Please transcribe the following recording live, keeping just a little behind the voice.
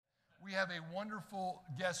We have a wonderful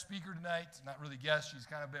guest speaker tonight. Not really guest, she's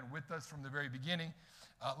kind of been with us from the very beginning.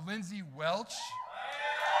 Lindsay Welch.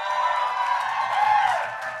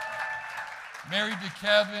 Married to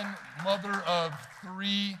Kevin, mother of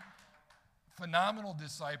 3, phenomenal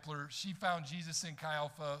discipler. She found Jesus in Chi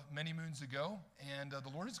Alpha many moons ago, and the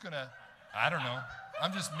Lord is going to, I don't know,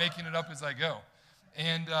 I'm just making it up as I go.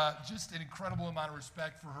 And just an incredible amount of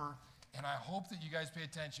respect for her. And I hope that you guys pay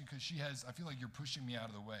attention because she has, I feel like you're pushing me out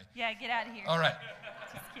of the way. Yeah, get out of here. All right.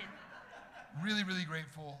 Just kidding. Really, really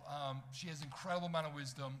grateful. She has an incredible amount of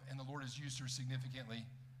wisdom, and the Lord has used her significantly.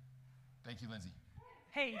 Thank you, Lindsay.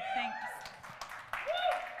 Hey, thanks.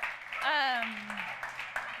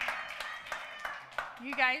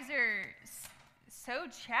 You guys are so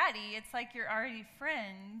chatty. It's like you're already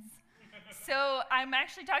friends. So I'm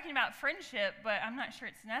actually talking about friendship, but I'm not sure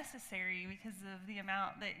it's necessary because of the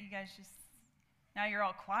amount that you guys just, now you're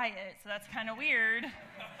all quiet, so that's kind of weird.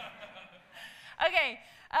 Okay,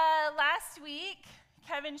 last week,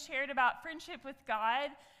 Kevin shared about friendship with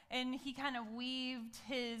God, and he kind of weaved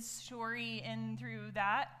his story in through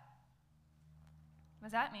that.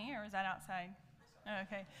 Was that me, or was that outside? Oh,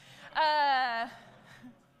 okay.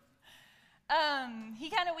 He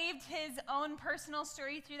kind of weaved his own personal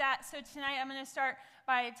story through that. So tonight I'm going to start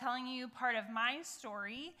by telling you part of my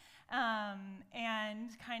story and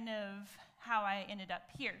kind of how I ended up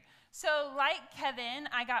here. So like Kevin,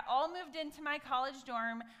 I got all moved into my college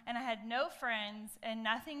dorm, and I had no friends and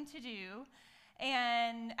nothing to do.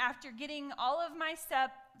 And after getting all of my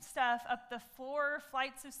stuff up the 4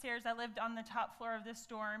 flights of stairs, I lived on the top floor of this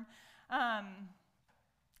dorm, I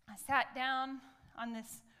sat down on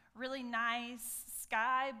this really nice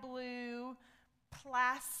sky blue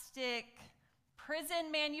plastic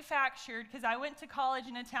prison manufactured, because I went to college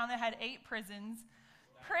in a town that had 8 prisons,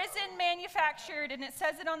 prison manufactured, and it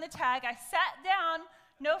says it on the tag. I sat down,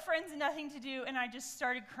 no friends, nothing to do, and I just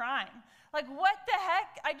started crying. Like, what the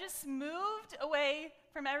heck? I just moved away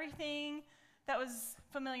from everything that was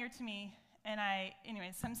familiar to me. And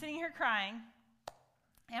anyways, so I'm sitting here crying,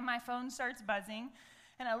 and my phone starts buzzing.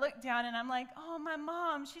 And I look down, and I'm like, oh, my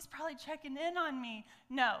mom, she's probably checking in on me.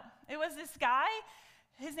 No, it was this guy.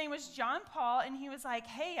 His name was John Paul, and he was like,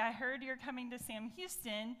 hey, I heard you're coming to Sam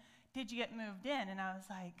Houston. Did you get moved in? And I was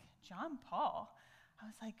like, John Paul? I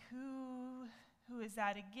was like, who is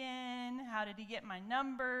that again? How did he get my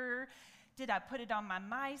number? Did I put it on my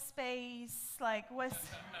MySpace? Like,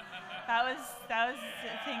 that was the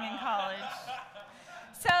thing in college.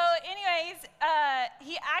 So anyways,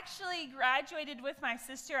 he actually graduated with my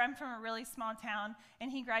sister. I'm from a really small town,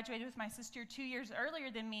 and he graduated with my sister 2 years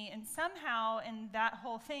earlier than me, and somehow in that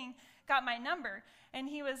whole thing got my number. And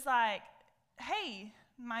he was like, hey,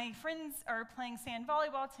 my friends are playing sand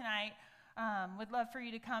volleyball tonight. Would love for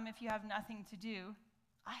you to come if you have nothing to do.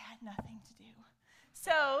 I had nothing to do.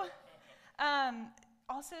 So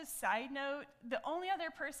also, side note, the only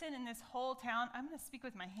other person in this whole town, I'm going to speak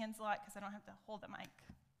with my hands a lot because I don't have to hold the mic.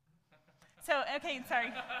 So, okay,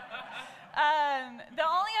 sorry. The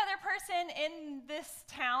only other person in this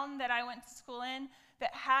town that I went to school in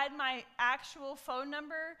that had my actual phone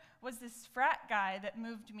number was this frat guy that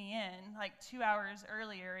moved me in like 2 hours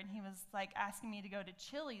earlier, and he was like asking me to go to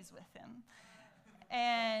Chili's with him.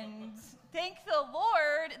 And thank the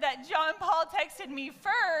Lord that John Paul texted me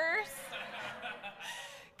first,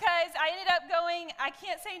 because I ended up going, I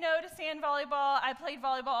can't say no to sand volleyball. I played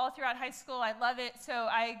volleyball all throughout high school. I love it. So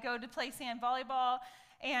I go to play sand volleyball,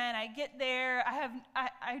 and I get there.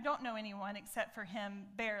 I don't know anyone except for him,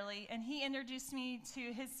 barely. And he introduced me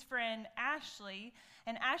to his friend, Ashley,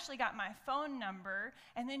 and Ashley got my phone number,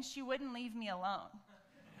 and then she wouldn't leave me alone.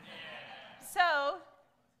 So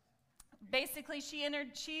basically, she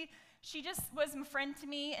just was a friend to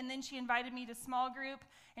me, and then she invited me to small group,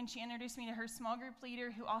 and she introduced me to her small group leader,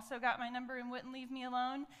 who also got my number and wouldn't leave me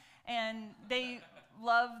alone, and they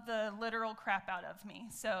love the literal crap out of me.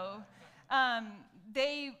 So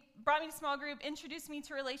they brought me to small group, introduced me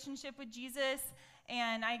to a relationship with Jesus,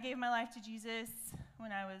 and I gave my life to Jesus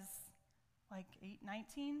when I was like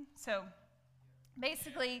 19. So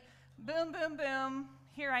basically, boom, boom, boom,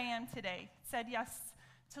 here I am today. Said yes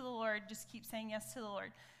to the Lord, just keep saying yes to the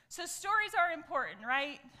Lord. So stories are important,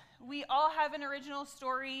 right? We all have an original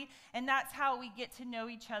story, and that's how we get to know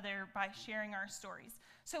each other, by sharing our stories.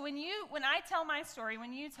 So when I tell my story,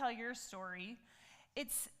 when you tell your story,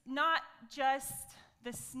 it's not just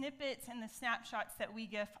the snippets and the snapshots that we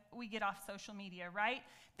get off social media, right?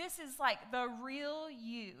 This is like the real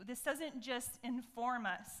you. This doesn't just inform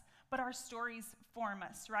us, but our stories form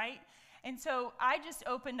us, right? And so I just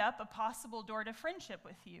opened up a possible door to friendship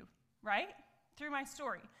with you, right? Through my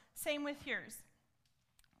story. Same with yours.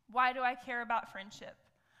 Why do I care about friendship?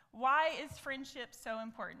 Why is friendship so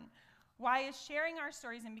important? Why is sharing our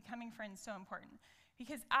stories and becoming friends so important?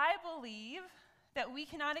 Because I believe that we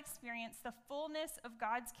cannot experience the fullness of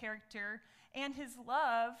God's character and his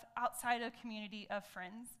love outside a community of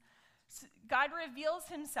friends. So God reveals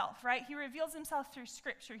himself, right? He reveals himself through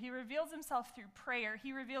scripture. He reveals himself through prayer.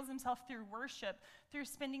 He reveals himself through worship, through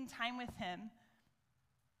spending time with him.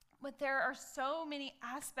 But there are so many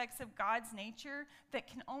aspects of God's nature that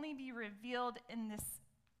can only be revealed in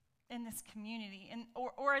this community,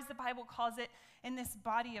 or as the Bible calls it, in this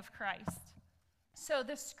body of Christ. So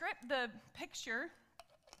the picture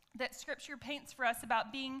that Scripture paints for us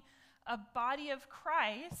about being a body of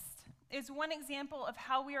Christ is one example of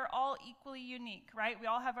how we are all equally unique, right? We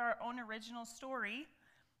all have our own original story.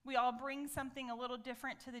 We all bring something a little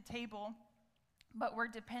different to the table, but we're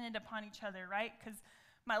dependent upon each other, right? Because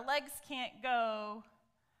my legs can't go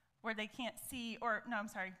where they can't see,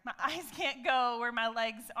 my eyes can't go where my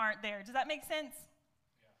legs aren't there. Does that make sense?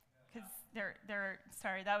 Because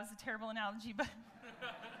sorry, that was a terrible analogy, but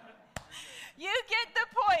you get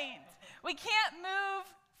the point. We can't move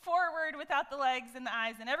forward without the legs and the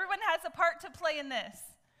eyes, and everyone has a part to play in this.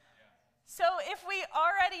 So if we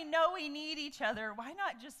already know we need each other, why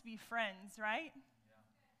not just be friends, right?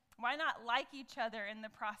 Why not like each other in the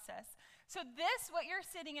process? So what you're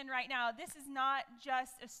sitting in right now, this is not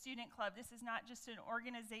just a student club. This is not just an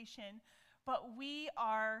organization, but we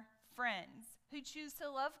are friends who choose to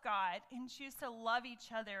love God and choose to love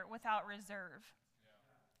each other without reserve.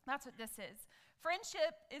 That's what this is.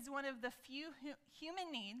 Friendship is one of the few human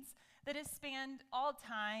needs that has spanned all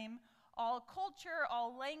time, all culture,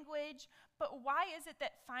 all language. But why is it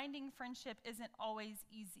that finding friendship isn't always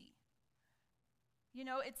easy? You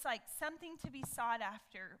know, it's like something to be sought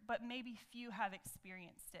after, but maybe few have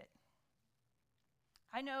experienced it.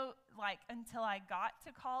 I know, until I got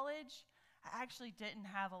to college, I actually didn't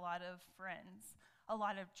have a lot of friends, a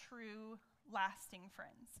lot of true, lasting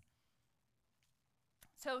friends.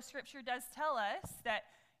 So Scripture does tell us that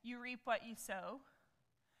you reap what you sow.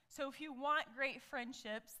 So if you want great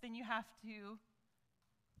friendships, then you have to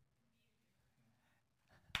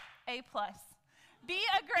A+. Be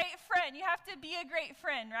a great friend. You have to be a great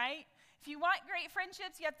friend, right? If you want great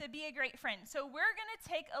friendships, you have to be a great friend. So we're going to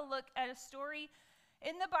take a look at a story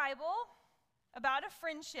in the Bible about a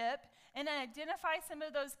friendship and identify some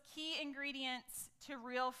of those key ingredients to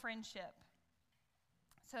real friendship.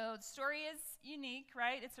 So the story is unique,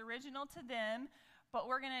 right? It's original to them, but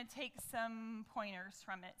we're going to take some pointers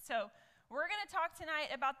from it. So we're going to talk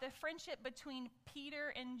tonight about the friendship between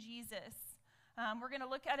Peter and Jesus. We're going to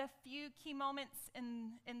look at a few key moments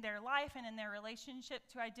in their life and in their relationship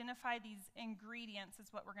to identify these ingredients,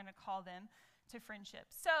 is what we're going to call them, to friendship.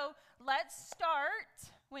 So let's start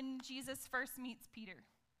when Jesus first meets Peter.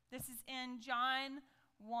 This is in John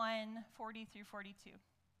 1:40 through 42.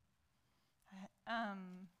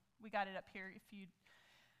 We got it up here if you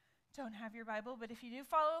don't have your Bible, but if you do,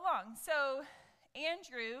 follow along. So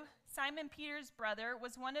Andrew, Simon Peter's brother,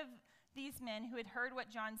 was one of these men who had heard what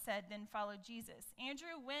John said, then followed Jesus.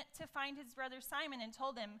 Andrew went to find his brother Simon and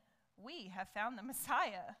told him, "We have found the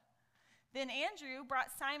Messiah." Then Andrew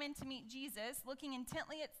brought Simon to meet Jesus. Looking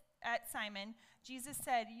intently at Simon, Jesus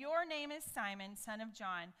said, "Your name is Simon, son of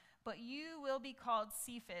John, but you will be called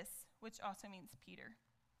Cephas," which also means Peter.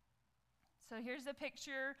 So here's a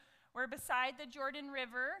picture. We're beside the Jordan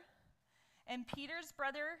River, and Peter's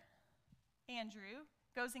brother, Andrew,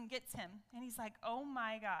 goes and gets him. And he's like, "Oh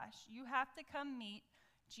my gosh, you have to come meet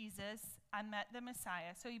Jesus. I met the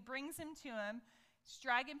Messiah." So he brings him to him. He's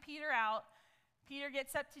dragging Peter out. Peter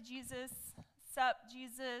gets up to Jesus. "Sup,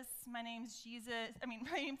 Jesus? My name's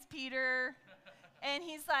Peter." And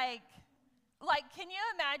he's like, can you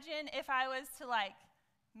imagine if I was to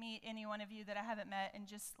meet any one of you that I haven't met and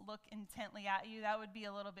just look intently at you? That would be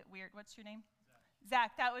a little bit weird. What's your name?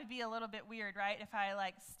 Zach. That would be a little bit weird, right? If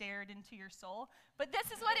I stared into your soul. But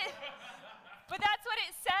that's what it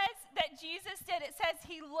says that Jesus did. It says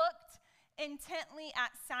he looked intently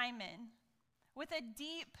at Simon with a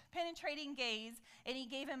deep, penetrating gaze, and he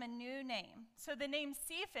gave him a new name. So the name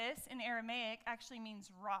Cephas in Aramaic actually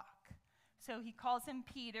means rock. So he calls him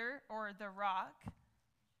Peter, or the rock.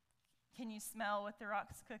 Can you smell what the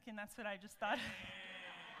rock's cooking? That's what I just thought.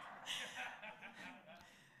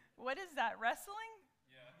 What is that, wrestling?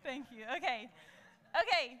 Yeah. Thank you. Okay.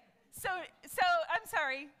 So I'm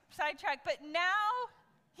sorry, sidetrack. But now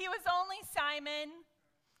he was only Simon,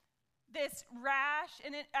 this rash,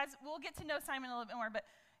 and as we'll get to know Simon a little bit more, but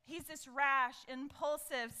he's this rash,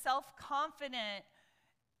 impulsive, self-confident,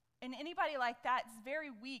 and anybody like that is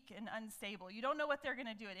very weak and unstable. You don't know what they're going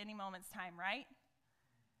to do at any moment's time, right?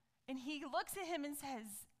 And he looks at him and says,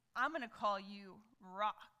 I'm going to call you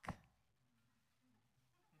Rock.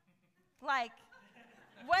 Like,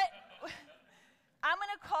 what? I'm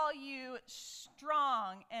going to call you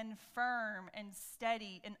strong and firm and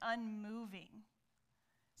steady and unmoving.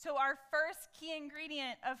 So our first key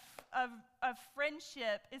ingredient of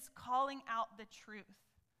friendship is calling out the truth.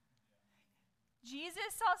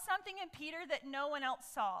 Jesus saw something in Peter that no one else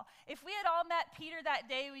saw. If we had all met Peter that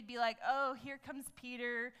day, we'd be like, oh, here comes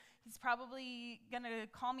Peter. He's probably going to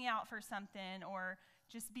call me out for something or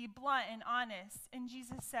just be blunt and honest. And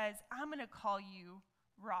Jesus says, I'm going to call you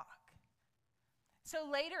Rock. So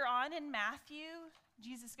later on in Matthew,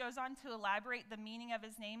 Jesus goes on to elaborate the meaning of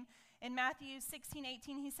his name. In Matthew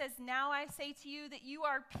 16:18, he says, now I say to you that you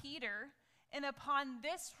are Peter, and upon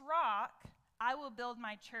this rock I will build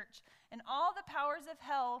my church, and all the powers of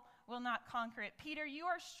hell will not conquer it. Peter, you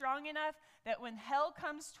are strong enough that when hell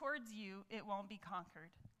comes towards you, it won't be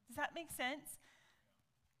conquered. Does that make sense?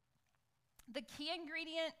 This key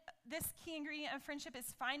ingredient of friendship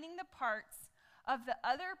is finding the parts of the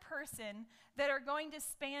other person that are going to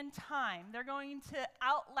span time. They're going to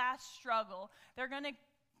outlast struggle. They're going to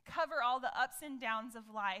cover all the ups and downs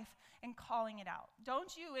of life and calling it out.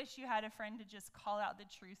 Don't you wish you had a friend to just call out the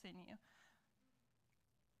truth in you?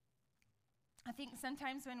 I think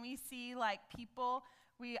sometimes when we see like people,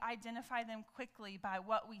 we identify them quickly by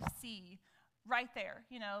what we see right there.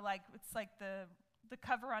 You know, like it's like the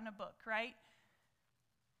cover on a book, right?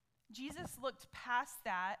 Jesus looked past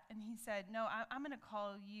that and he said, no, I'm going to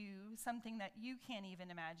call you something that you can't even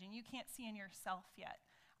imagine. You can't see in yourself yet.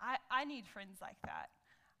 I need friends like that.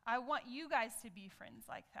 I want you guys to be friends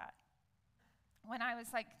like that. When I was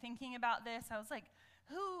like thinking about this, I was like,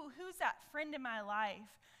 who's that friend in my life?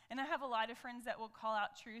 And I have a lot of friends that will call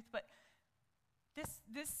out truth, but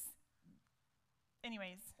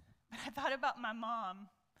anyways, but I thought about my mom.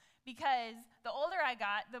 Because the older I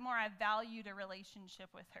got, the more I valued a relationship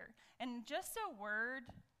with her. And just a word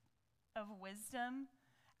of wisdom,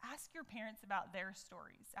 ask your parents about their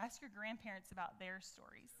stories. Ask your grandparents about their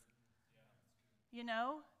stories. You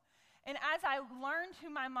know? And as I learned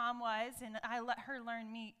who my mom was and I let her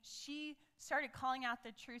learn me, she started calling out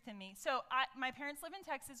the truth in me. So my parents live in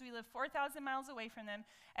Texas. We live 4,000 miles away from them.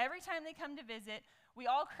 Every time they come to visit, we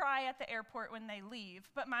all cry at the airport when they leave.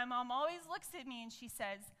 But my mom always looks at me and she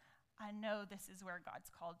says, I know this is where God's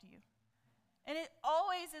called you. And it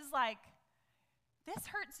always is like, this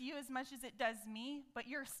hurts you as much as it does me, but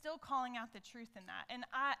you're still calling out the truth in that. And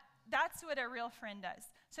that's what a real friend does.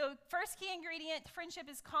 So first key ingredient, friendship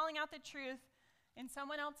is calling out the truth in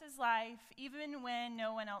someone else's life, even when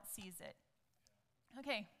no one else sees it.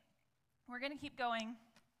 Okay, we're going to keep going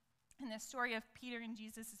in this story of Peter and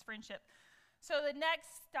Jesus' friendship. So the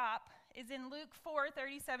next stop is in Luke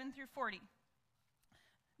 4:37 through 40.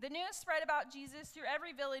 The news spread about Jesus through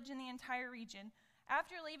every village in the entire region.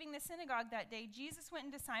 After leaving the synagogue that day, Jesus went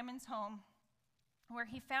into Simon's home, where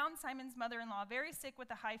he found Simon's mother-in-law very sick with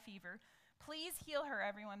a high fever. Please heal her,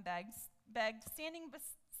 everyone begged.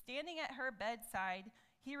 Standing at her bedside,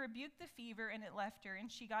 he rebuked the fever, and it left her,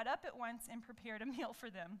 and she got up at once and prepared a meal for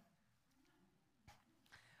them.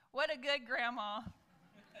 What a good grandma.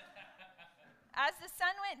 As the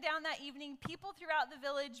sun went down that evening, people throughout the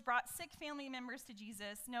village brought sick family members to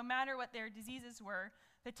Jesus, no matter what their diseases were.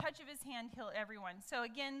 The touch of his hand healed everyone. So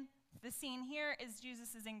again, the scene here is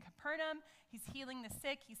Jesus is in Capernaum. He's healing the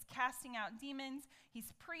sick. He's casting out demons.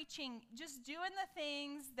 He's preaching, just doing the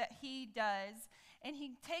things that he does. And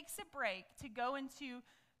he takes a break to go into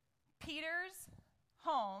Peter's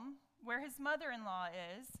home, where his mother-in-law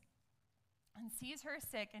is, and sees her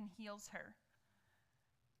sick and heals her.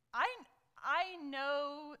 I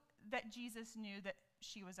know that Jesus knew that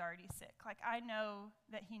she was already sick. Like, I know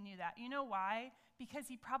that he knew that. You know why? Because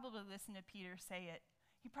he probably listened to Peter say it.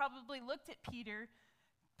 He probably looked at Peter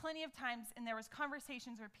plenty of times, and there was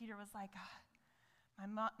conversations where Peter was like,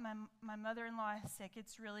 my mother-in-law is sick.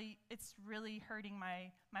 It's really hurting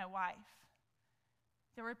my wife.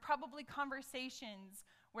 There were probably conversations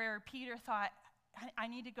where Peter thought, I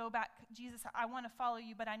need to go back. Jesus, I want to follow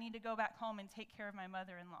you, but I need to go back home and take care of my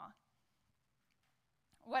mother-in-law.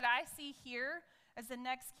 What I see here as the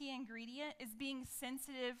next key ingredient is being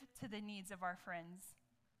sensitive to the needs of our friends.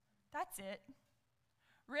 That's it.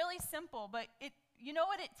 Really simple, but you know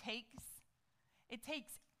what it takes? It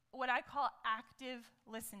takes what I call active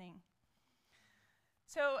listening.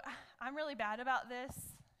 So I'm really bad about this,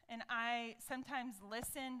 and I sometimes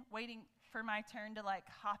listen, waiting for my turn to like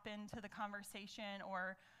hop into the conversation,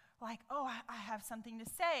 or like, oh, I have something to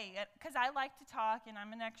say, because I like to talk and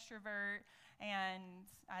I'm an extrovert and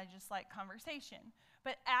I just like conversation.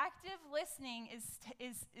 But active listening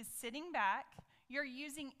is sitting back. You're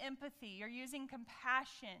using empathy. You're using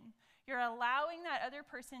compassion. You're allowing that other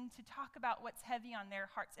person to talk about what's heavy on their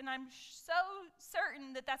hearts. And I'm so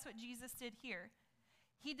certain that that's what Jesus did here.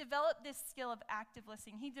 He developed this skill of active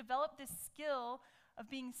listening. He developed this skill of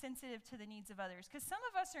being sensitive to the needs of others. Because some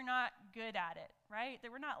of us are not good at it, right?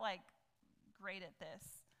 That we're not like great at this.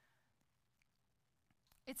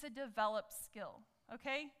 It's a developed skill,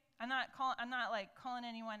 okay? I'm not calling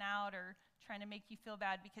anyone out or trying to make you feel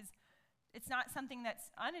bad, because it's not something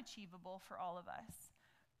that's unachievable for all of us.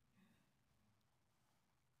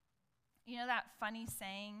 You know that funny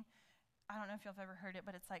saying, I don't know if you've ever heard it,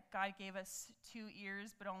 but it's like God gave us 2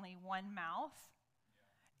 ears but only 1 mouth.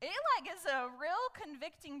 Yeah. It is a real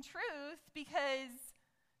convicting truth, because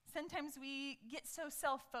sometimes we get so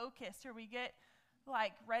self-focused, or we get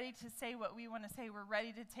ready to say what we want to say. We're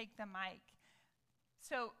ready to take the mic.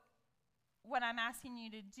 So what I'm asking you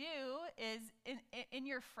to do is in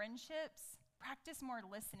your friendships, practice more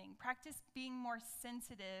listening. Practice being more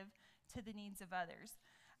sensitive to the needs of others.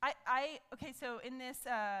 So in this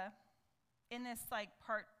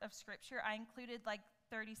part of scripture, I included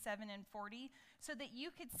 37 and 40 so that you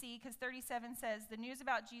could see, because 37 says, the news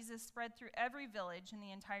about Jesus spread through every village in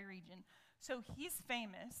the entire region. So he's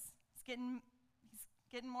famous. He's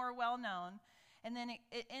getting more well known. And then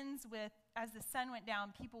it ends with, as the sun went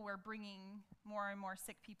down, people were bringing more and more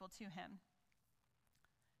sick people to him.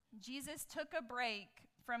 Jesus took a break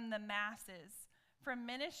from the masses, from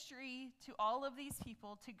ministry to all of these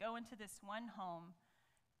people, to go into this one home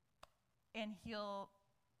and heal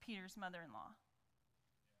Peter's mother-in-law.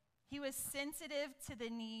 He was sensitive to the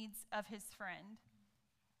needs of his friend.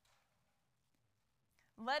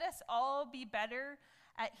 Let us all be better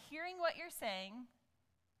at hearing what you're saying,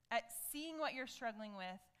 at seeing what you're struggling with,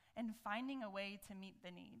 and finding a way to meet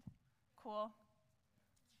the need. Cool?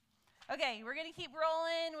 Okay, we're going to keep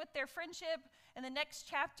rolling with their friendship, and the next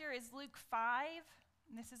chapter is Luke 5.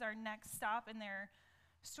 And this is our next stop in their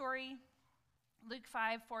story, Luke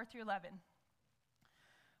 5, 4 through 11.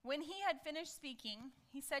 When he had finished speaking,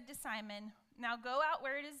 he said to Simon, "Now go out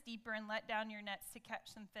where it is deeper and let down your nets to catch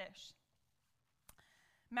some fish."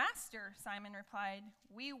 "Master," Simon replied,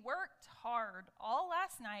 "we worked hard all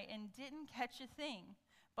last night and didn't catch a thing.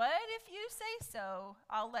 But if you say so,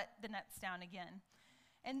 I'll let the nets down again."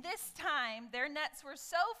 And this time, their nets were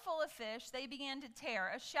so full of fish, they began to tear.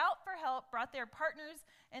 A shout for help brought their partners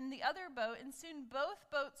in the other boat, and soon both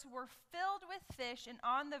boats were filled with fish and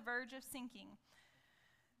on the verge of sinking.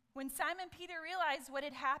 When Simon Peter realized what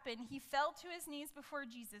had happened, he fell to his knees before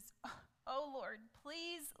Jesus. "Oh Lord,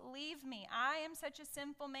 please leave me. I am such a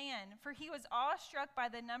sinful man." For he was awestruck by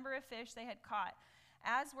the number of fish they had caught,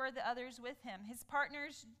 as were the others with him. His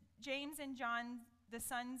partners, James and John, the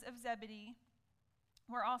sons of Zebedee,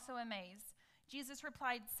 were also amazed. Jesus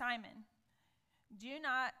replied, "Simon,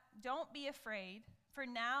 don't be afraid.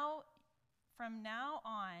 From now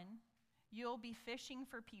on, you'll be fishing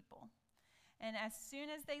for people." And as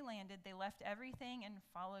soon as they landed, they left everything and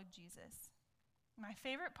followed Jesus. My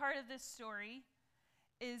favorite part of this story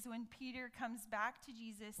is when Peter comes back to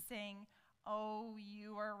Jesus saying, "Oh,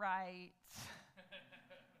 you are right.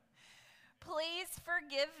 Please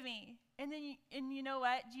forgive me." And you know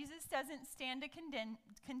what? Jesus doesn't stand to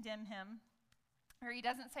condemn him, or he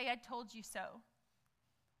doesn't say, "I told you so."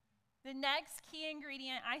 The next key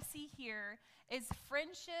ingredient I see here is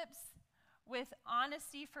friendships with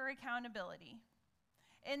honesty for accountability.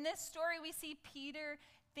 In this story, we see Peter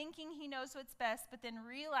thinking he knows what's best, but then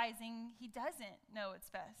realizing he doesn't know what's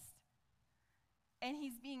best. And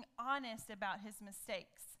he's being honest about his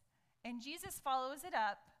mistakes. And Jesus follows it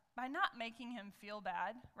up by not making him feel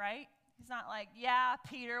bad, right? He's not like, "Yeah,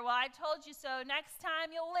 Peter, well, I told you so. Next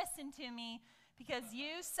time you'll listen to me because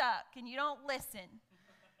you suck and you don't listen."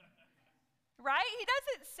 Right? He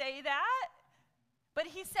doesn't say that. But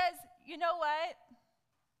he says, "You know what?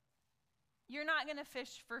 You're not going to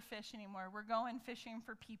fish for fish anymore. We're going fishing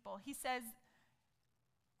for people." He says,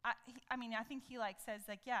 I think he says,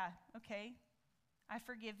 "Yeah, okay, I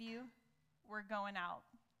forgive you. We're going out."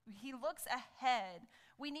 He looks ahead.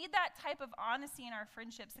 We need that type of honesty in our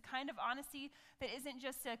friendships, the kind of honesty that isn't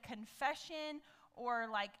just a confession or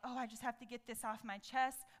 "Oh, I just have to get this off my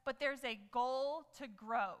chest," but there's a goal to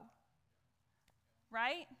grow,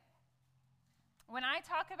 right? When I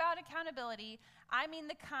talk about accountability, I mean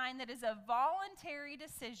the kind that is a voluntary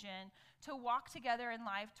decision to walk together in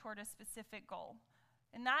life toward a specific goal.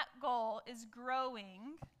 And that goal is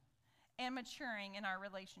growing and maturing in our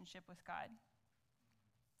relationship with God.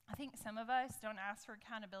 I think some of us don't ask for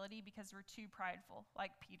accountability because we're too prideful,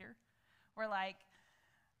 like Peter. We're like,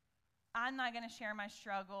 I'm not going to share my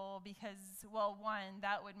struggle because, well, one,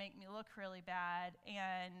 that would make me look really bad,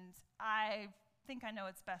 and I think I know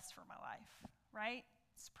what's best for my life, right?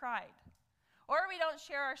 It's pride. Or we don't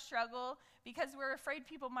share our struggle because we're afraid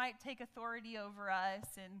people might take authority over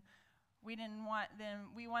us, and we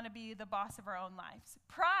want to be the boss of our own lives.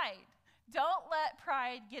 Pride. Don't let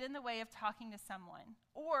pride get in the way of talking to someone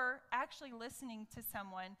or actually listening to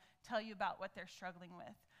someone tell you about what they're struggling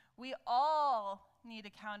with. We all need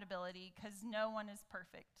accountability because no one is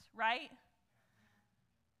perfect, right?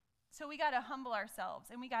 So we got to humble ourselves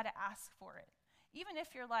and we got to ask for it. Even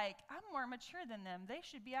if you're like, I'm more mature than them, they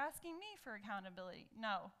should be asking me for accountability.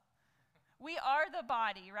 No. We are the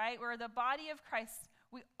body, right? We're the body of Christ.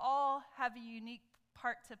 We all have a unique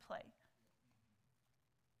part to play.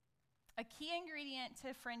 A key ingredient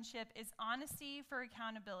to friendship is honesty for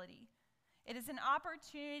accountability. It is an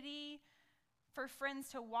opportunity for friends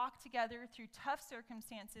to walk together through tough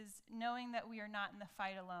circumstances, knowing that we are not in the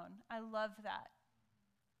fight alone. I love that.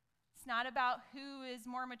 It's not about who is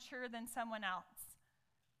more mature than someone else.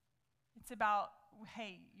 It's about,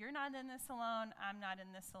 hey, you're not in this alone, I'm not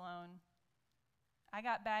in this alone. I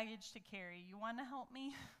got baggage to carry. You want to help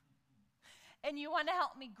me? And you want to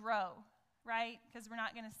help me grow, right? Because we're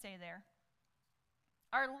not going to stay there.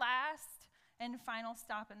 Our last and final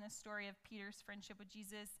stop in this story of Peter's friendship with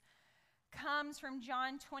Jesus comes from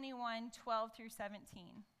John 21, 12 through 17.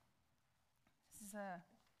 This is a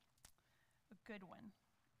good one.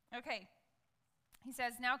 Okay. He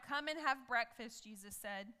says, now come and have breakfast, Jesus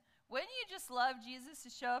said. Wouldn't you just love Jesus to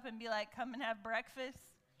show up and be like, come and have breakfast?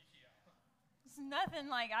 There's nothing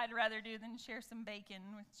like I'd rather do than share some bacon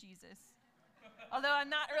with Jesus. Although I'm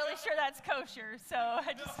not really sure that's kosher, so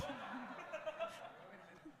I just...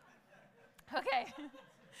 Okay.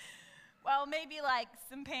 Well, maybe like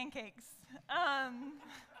some pancakes.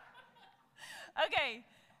 Okay.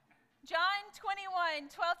 John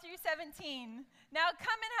 21, 12 through 17. Now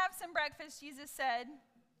come and have some breakfast, Jesus said.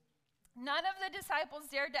 None of the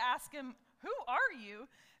disciples dared to ask him, who are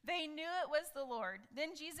you? They knew it was the Lord.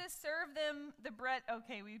 Then Jesus served them the bread.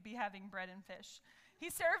 Okay, we'd be having bread and fish. He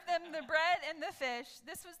served them the bread and the fish.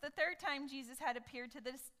 This was the third time Jesus had appeared to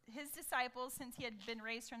his disciples since he had been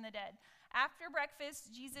raised from the dead. After breakfast,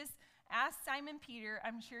 Jesus asked Simon Peter,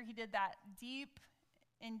 I'm sure he did that deep,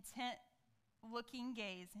 intent-looking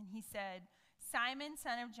gaze, and he said, Simon,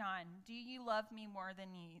 son of John, do you love me more than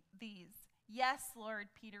these? Yes, Lord,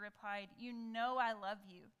 Peter replied. You know I love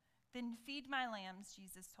you. Then feed my lambs,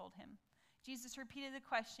 Jesus told him. Jesus repeated the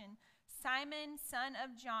question, Simon, son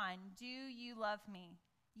of John, do you love me?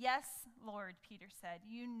 Yes, Lord, Peter said.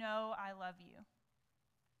 You know I love you.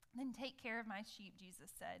 Then take care of my sheep,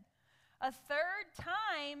 Jesus said. A third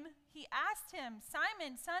time, he asked him,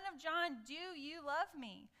 Simon, son of John, do you love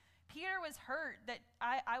me? Peter was hurt that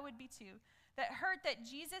I would be too, that hurt that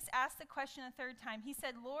Jesus asked the question a third time. He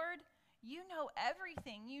said, Lord, you know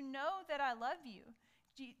everything. You know that I love you.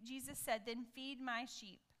 Jesus said, then feed my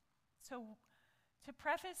sheep. So to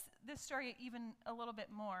preface this story even a little bit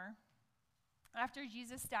more, after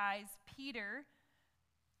Jesus dies, Peter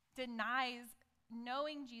denies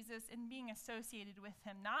knowing Jesus and being associated with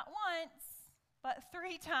him, not once, but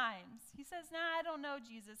 3 times. He says, nah, I don't know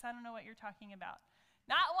Jesus. I don't know what you're talking about.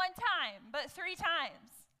 Not one time, but 3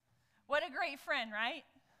 times. What a great friend, right?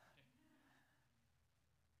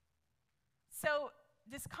 So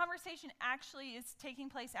this conversation actually is taking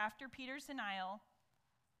place after Peter's denial,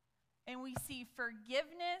 and we see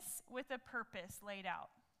forgiveness with a purpose laid out.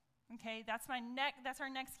 Okay, that's our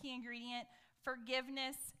next key ingredient,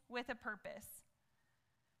 forgiveness with a purpose.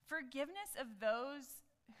 Forgiveness of those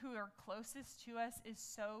who are closest to us is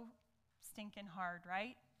so stinking hard,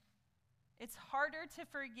 right? It's harder to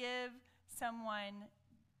forgive someone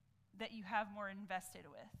that you have more invested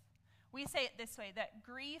with. We say it this way, that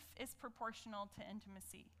grief is proportional to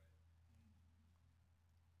intimacy.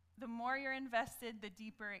 The more you're invested, the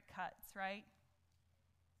deeper it cuts, right?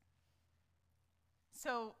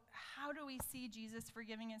 So how do we see Jesus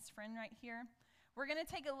forgiving his friend right here? We're going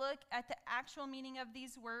to take a look at the actual meaning of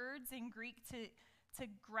these words in Greek to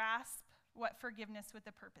grasp what forgiveness with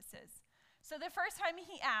a purpose is. So the first time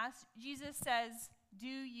he asked, Jesus says, do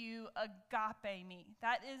you agape me?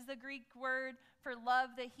 That is the Greek word for love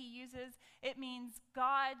that he uses. It means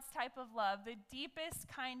God's type of love, the deepest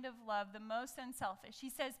kind of love, the most unselfish. He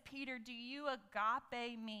says, Peter, do you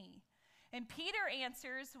agape me? And Peter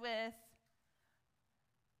answers with,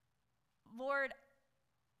 Lord,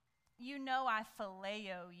 you know I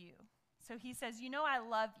phileo you. So he says, you know I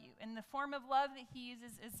love you. And the form of love that he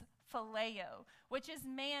uses is phileo, which is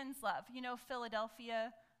man's love. You know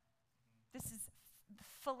Philadelphia? This is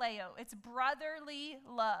phileo. It's brotherly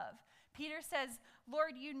love. Peter says,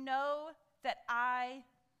 Lord, you know that I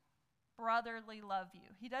brotherly love you.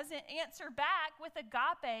 He doesn't answer back with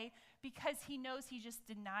agape because he knows he just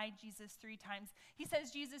denied Jesus 3 times. He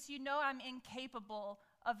says, Jesus, you know I'm incapable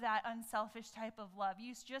of that unselfish type of love.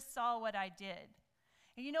 You just saw what I did.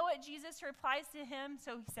 And you know what Jesus replies to him?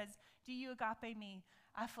 So he says, do you agape me?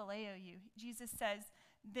 I phileo you. Jesus says,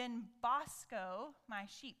 then bosco my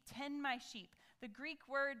sheep, tend my sheep. The Greek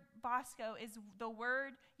word bosco is the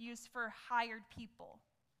word used for hired people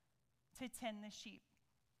to tend the sheep.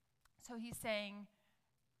 So he's saying,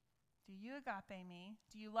 do you agape me?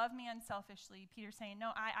 Do you love me unselfishly? Peter's saying, no,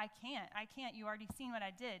 I can't. You already seen what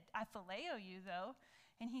I did. I phileo you, though.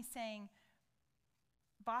 And he's saying,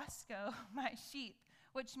 bosco my sheep,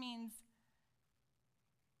 which means,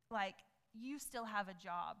 like, you still have a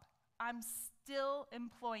job. I'm still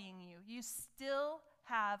employing you. You still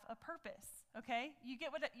have a purpose, okay? You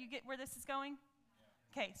get where this is going?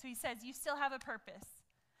 Yeah. Okay, so he says, you still have a purpose.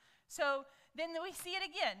 So then we see it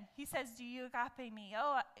again. He says, do you agape me?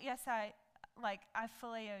 Oh, yes, I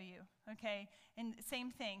phileo you, okay? And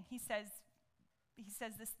same thing. He says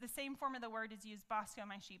this, the same form of the word is used, bosco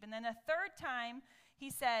my sheep. And then a third time, he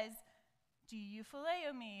says, do you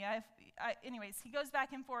phileo me? Anyways, he goes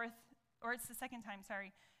back and forth, or it's the second time,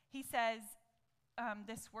 sorry. He says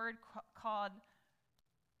this word called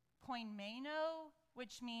poimeno,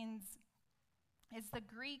 which means, is the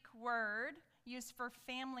Greek word used for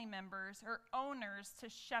family members or owners to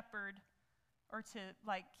shepherd or to,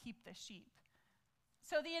 like, keep the sheep.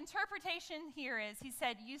 So the interpretation here is, he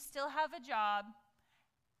said, you still have a job.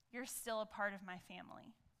 You're still a part of my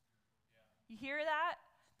family. Yeah. You hear that?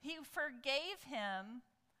 He forgave him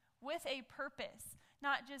with a purpose.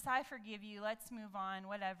 Not just, I forgive you, let's move on,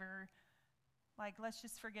 whatever. Like, let's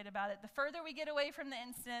just forget about it. The further we get away from the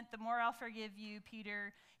incident, the more I'll forgive you,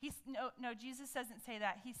 Peter. No, Jesus doesn't say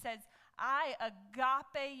that. He says, I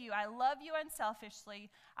agape you. I love you unselfishly.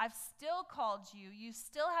 I've still called you. You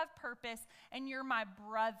still have purpose, and you're my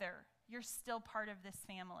brother. You're still part of this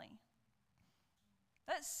family.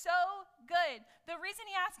 That's so good. The reason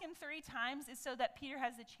he asked him 3 times is so that Peter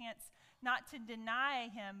has a chance not to deny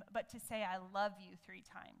him, but to say, I love you 3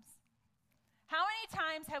 times. How many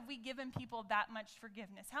times have we given people that much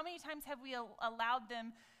forgiveness? How many times have we allowed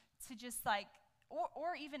them to just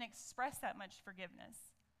or even express that much forgiveness?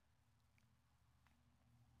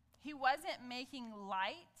 He wasn't making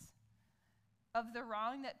light of the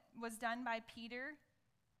wrong that was done by Peter.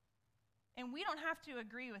 And we don't have to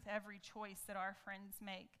agree with every choice that our friends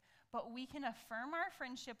make, but we can affirm our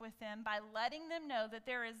friendship with them by letting them know that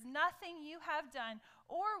there is nothing you have done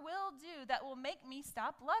or will do that will make me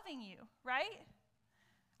stop loving you, right?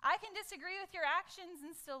 I can disagree with your actions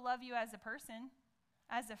and still love you as a person,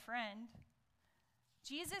 as a friend.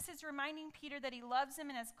 Jesus is reminding Peter that he loves him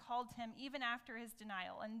and has called him even after his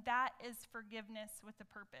denial, and that is forgiveness with a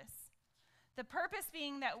purpose. The purpose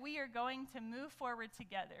being that we are going to move forward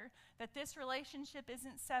together, that this relationship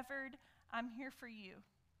isn't severed. I'm here for you.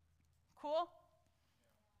 Cool?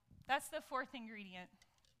 That's the 4th ingredient.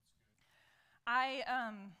 I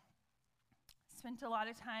spent a lot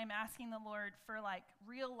of time asking the Lord for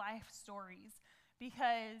real life stories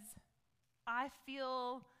because I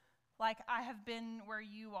feel like I have been where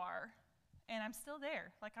you are, and I'm still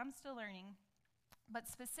there. I'm still learning. But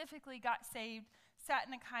specifically got saved, sat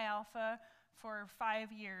in a Chi Alpha for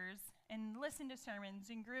 5 years, and listened to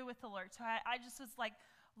sermons and grew with the Lord. So I just was like,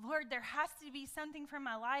 Lord, there has to be something from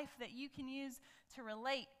my life that you can use to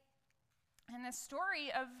relate. And the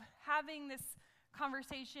story of having this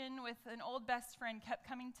conversation with an old best friend kept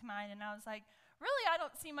coming to mind, and I was like, really, I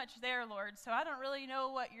don't see much there, Lord, so I don't really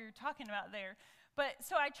know what you're talking about there. But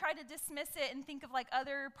so I tried to dismiss it and think of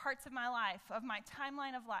other parts of my life, of my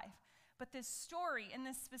timeline of life. But this story in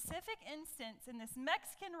this specific instance in this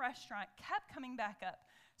Mexican restaurant kept coming back up.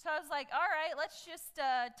 So I was like, all right, let's just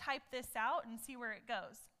type this out and see where it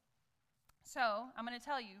goes. So I'm going to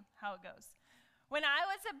tell you how it goes. When I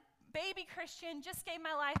was a baby Christian, just gave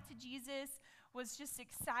my life to Jesus, was just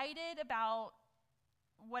excited about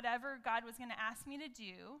whatever God was going to ask me to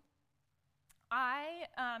do, I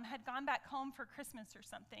had gone back home for Christmas or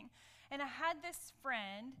something, and I had this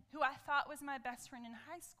friend who I thought was my best friend in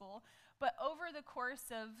high school, but over the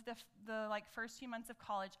course of the first few months of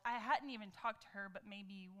college, I hadn't even talked to her but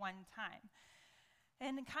maybe one time.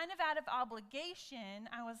 And kind of out of obligation,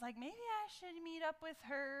 I was like, maybe I should meet up with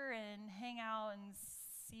her and hang out and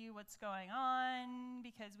see what's going on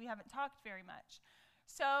because we haven't talked very much.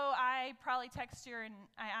 So I probably texted her and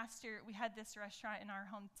I asked her, we had this restaurant in our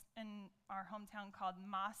hometown called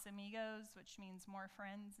Mas Amigos, which means more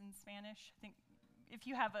friends in Spanish. I think if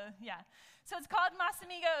you have a, yeah. So it's called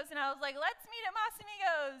Masamigos, and I was like, let's meet at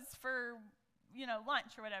Masamigos for,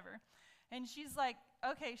 lunch or whatever. And she's like,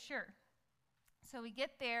 okay, sure. So we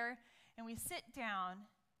get there, and we sit down,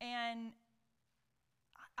 and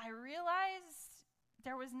I realized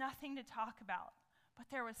there was nothing to talk about, but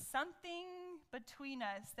there was something between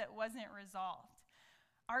us that wasn't resolved.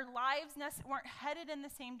 Our lives weren't headed in the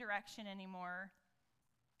same direction anymore.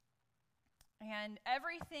 And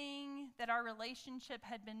everything that our relationship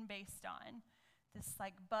had been based on, this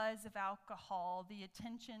like buzz of alcohol, the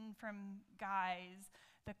attention from guys,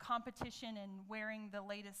 the competition and wearing the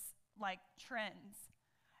latest like trends,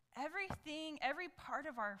 everything, every part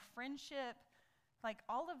of our friendship, like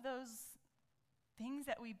all of those things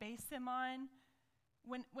that we base them on,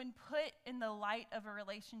 when put in the light of a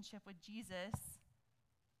relationship with Jesus,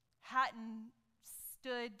 hadn't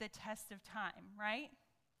stood the test of time, right?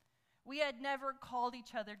 We had never called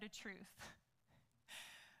each other to truth.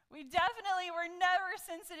 We definitely were never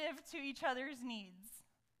sensitive to each other's needs.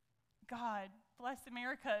 God bless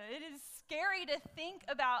America. It is scary to think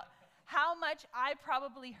about how much I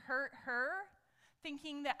probably hurt her,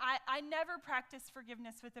 thinking that I never practiced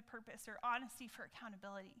forgiveness with a purpose or honesty for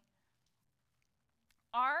accountability.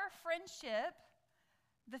 Our friendship,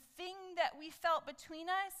 the thing that we felt between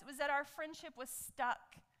us was that our friendship was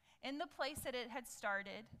stuck in the place that it had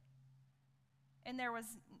started. And there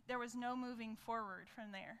was no moving forward from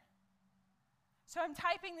there. So I'm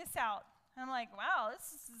typing this out. I'm like, wow,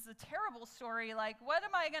 this is a terrible story. Like, what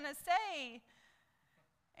am I going to say?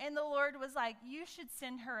 And the Lord was like, you should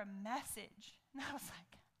send her a message. And I was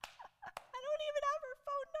like, I don't even have her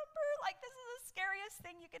phone number. Like, this is the scariest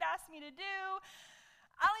thing you could ask me to do.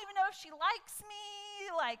 I don't even know if she likes me.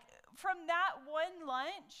 Like, from that one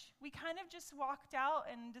lunch, we kind of just walked out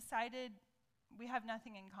and decided we have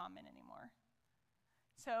nothing in common anymore.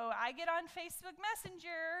 So I get on Facebook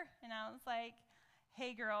Messenger, and I was like,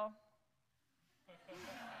 hey, girl.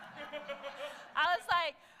 I was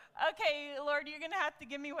like, okay, Lord, you're going to have to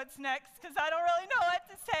give me what's next because I don't really know what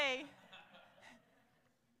to say.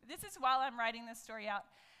 This is while I'm writing this story out.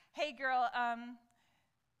 Hey, girl,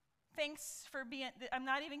 thanks for being, I'm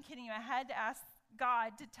not even kidding you. I had to ask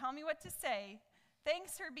God to tell me what to say.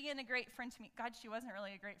 Thanks for being a great friend to me. God, she wasn't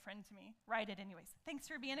really a great friend to me. Write it anyways. Thanks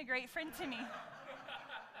for being a great friend to me.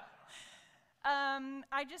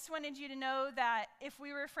 I just wanted you to know that if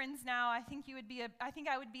we were friends now, I think I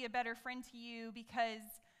would be a better friend to you because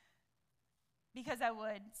I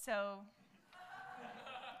would. So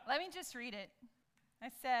let me just read it. I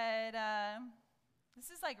said,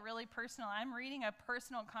 this is like really personal. I'm reading a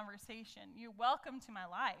personal conversation. You're welcome to my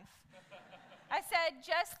life. I said,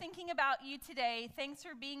 just thinking about you today, thanks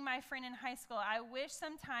for being my friend in high school. I wish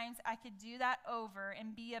sometimes I could do that over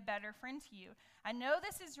and be a better friend to you. I know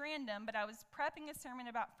this is random, but I was prepping a sermon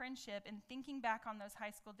about friendship and thinking back on those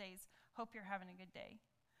high school days. Hope you're having a good day.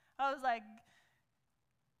 I was like,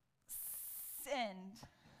 send.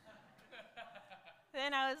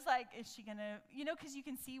 Then I was like, is she going to, because you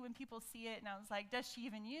can see when people see it, and I was like, does she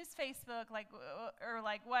even use Facebook? Like, or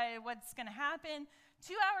like, what's going to happen?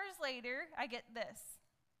 2 hours later, I get this.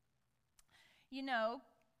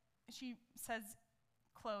 She says,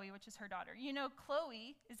 Chloe, which is her daughter.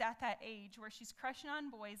 Chloe is at that age where she's crushing on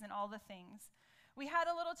boys and all the things. We had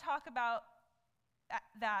a little talk about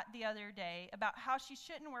that the other day, about how she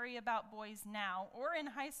shouldn't worry about boys now or in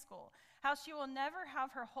high school, how she will never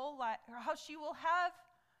have her whole life, how she will have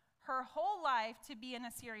her whole life to be in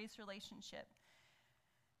a serious relationship.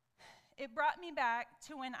 It brought me back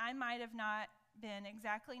to when I might have not been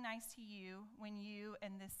exactly nice to you when you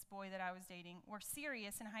and this boy that I was dating were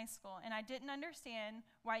serious in high school, and I didn't understand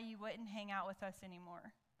why you wouldn't hang out with us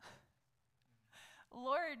anymore.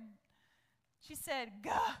 Lord, she said,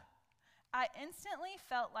 gah. I instantly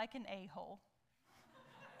felt like an a-hole.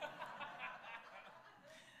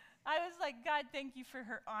 I was like, God, thank you for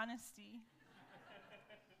her honesty.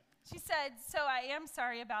 She said, so I am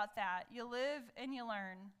sorry about that. You live and you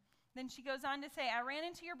learn. Then she goes on to say, I ran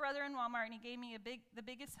into your brother in Walmart, and he gave me the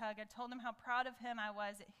biggest hug. I told him how proud of him I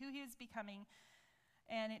was at who he was becoming,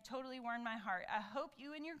 and it totally warmed my heart. I hope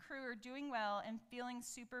you and your crew are doing well and feeling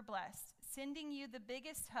super blessed. Sending you the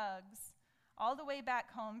biggest hugs all the way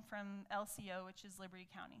back home from LCO, which is Liberty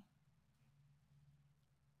County.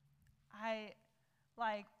 I,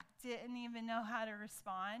 didn't even know how to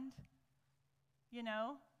respond,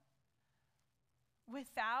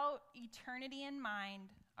 Without eternity in mind,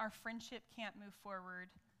 our friendship can't move forward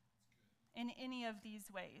in any of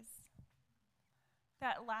these ways.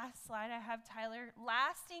 That last slide I have, Tyler,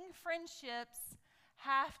 lasting friendships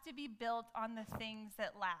have to be built on the things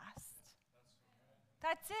that last.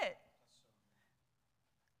 That's it.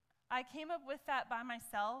 I came up with that by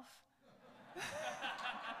myself.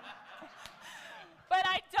 But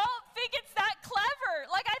I don't think it's that clever.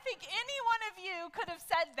 Like, I think any one of you could have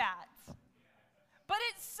said that. But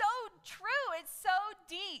it's so true. It's so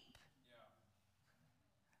deep.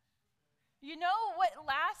 You know what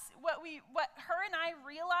her and I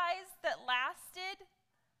realized that lasted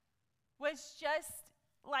was just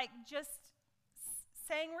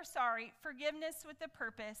saying we're sorry, forgiveness with a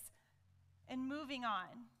purpose, and moving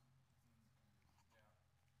on.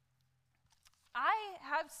 I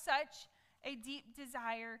have such a deep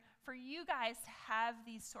desire for you guys to have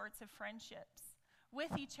these sorts of friendships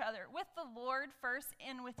with each other, with the Lord first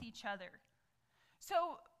and with each other.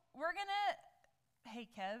 So we're going to, hey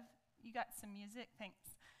Kev, you got some music?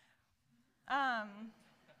 Thanks.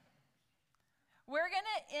 We're going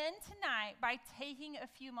to end tonight by taking a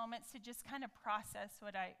few moments to just kind of process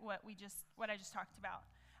what I just talked about.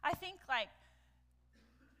 I think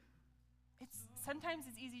sometimes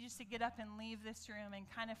it's easy just to get up and leave this room and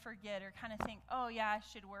kind of forget or kind of think, oh yeah, I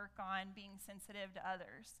should work on being sensitive to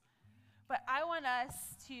others. But I want us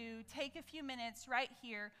to take a few minutes right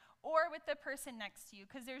here or with the person next to you,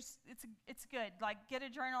 because it's good. Like, get a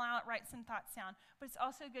journal out, write some thoughts down. But it's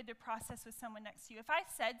also good to process with someone next to you. If I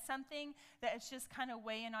said something that is just kind of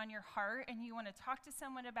weighing on your heart and you want to talk to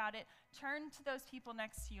someone about it, turn to those people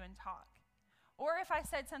next to you and talk. Or if I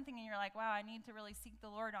said something and you're like, wow, I need to really seek the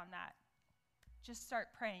Lord on that, just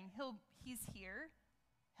start praying. He's here.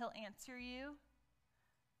 He'll answer you.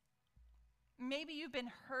 Maybe you've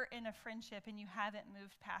been hurt in a friendship and you haven't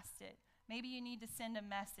moved past it. Maybe you need to send a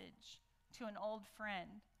message to an old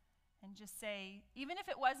friend and just say, even if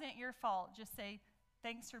it wasn't your fault, just say,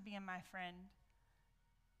 thanks for being my friend.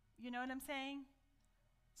 You know what I'm saying?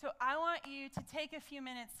 So I want you to take a few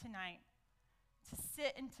minutes tonight to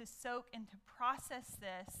sit and to soak and to process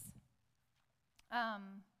this.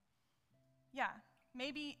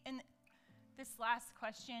 Maybe in this last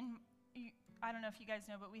question, I don't know if you guys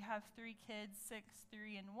know, but we have 3 kids, 6,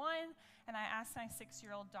 3, and 1. And I asked my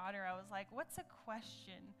 6-year-old daughter, I was like, what's a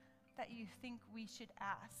question that you think we should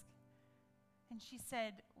ask? And she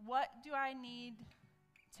said, what do I need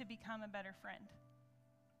to become a better friend?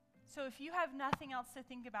 So if you have nothing else to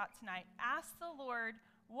think about tonight, ask the Lord,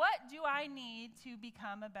 what do I need to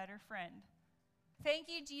become a better friend? Thank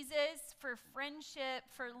you, Jesus, for friendship,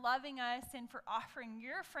 for loving us, and for offering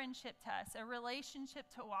your friendship to us, a relationship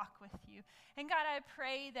to walk with you. And God, I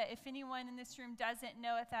pray that if anyone in this room doesn't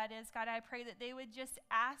know what that is, God, I pray that they would just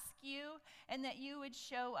ask you and that you would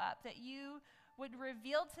show up, that you would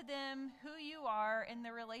reveal to them who you are and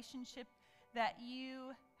the relationship that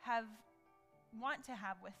you want to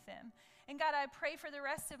have with them. And God, I pray for the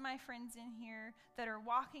rest of my friends in here that are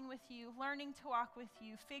walking with you, learning to walk with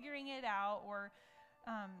you, figuring it out, or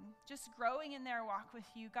just growing in their walk with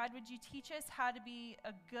you. God, would you teach us how to be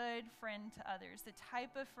a good friend to others, the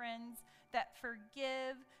type of friends that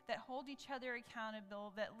forgive, that hold each other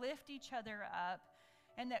accountable, that lift each other up,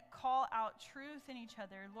 and that call out truth in each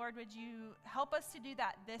other. Lord, would you help us to do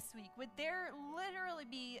that this week? Would there literally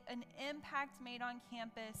be an impact made on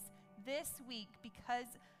campus this week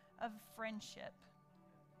because of friendship?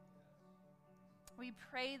 We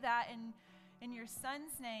pray that in your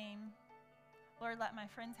Son's name. Lord, let my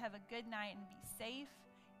friends have a good night and be safe.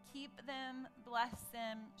 Keep them, bless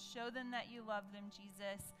them, show them that you love them,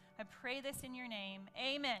 Jesus. I pray this in your name.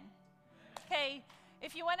 Amen. Okay,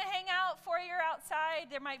 if you want to hang out before you're outside,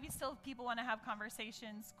 there might be still people want to have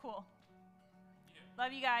conversations. Cool.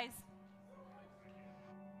 Love you guys.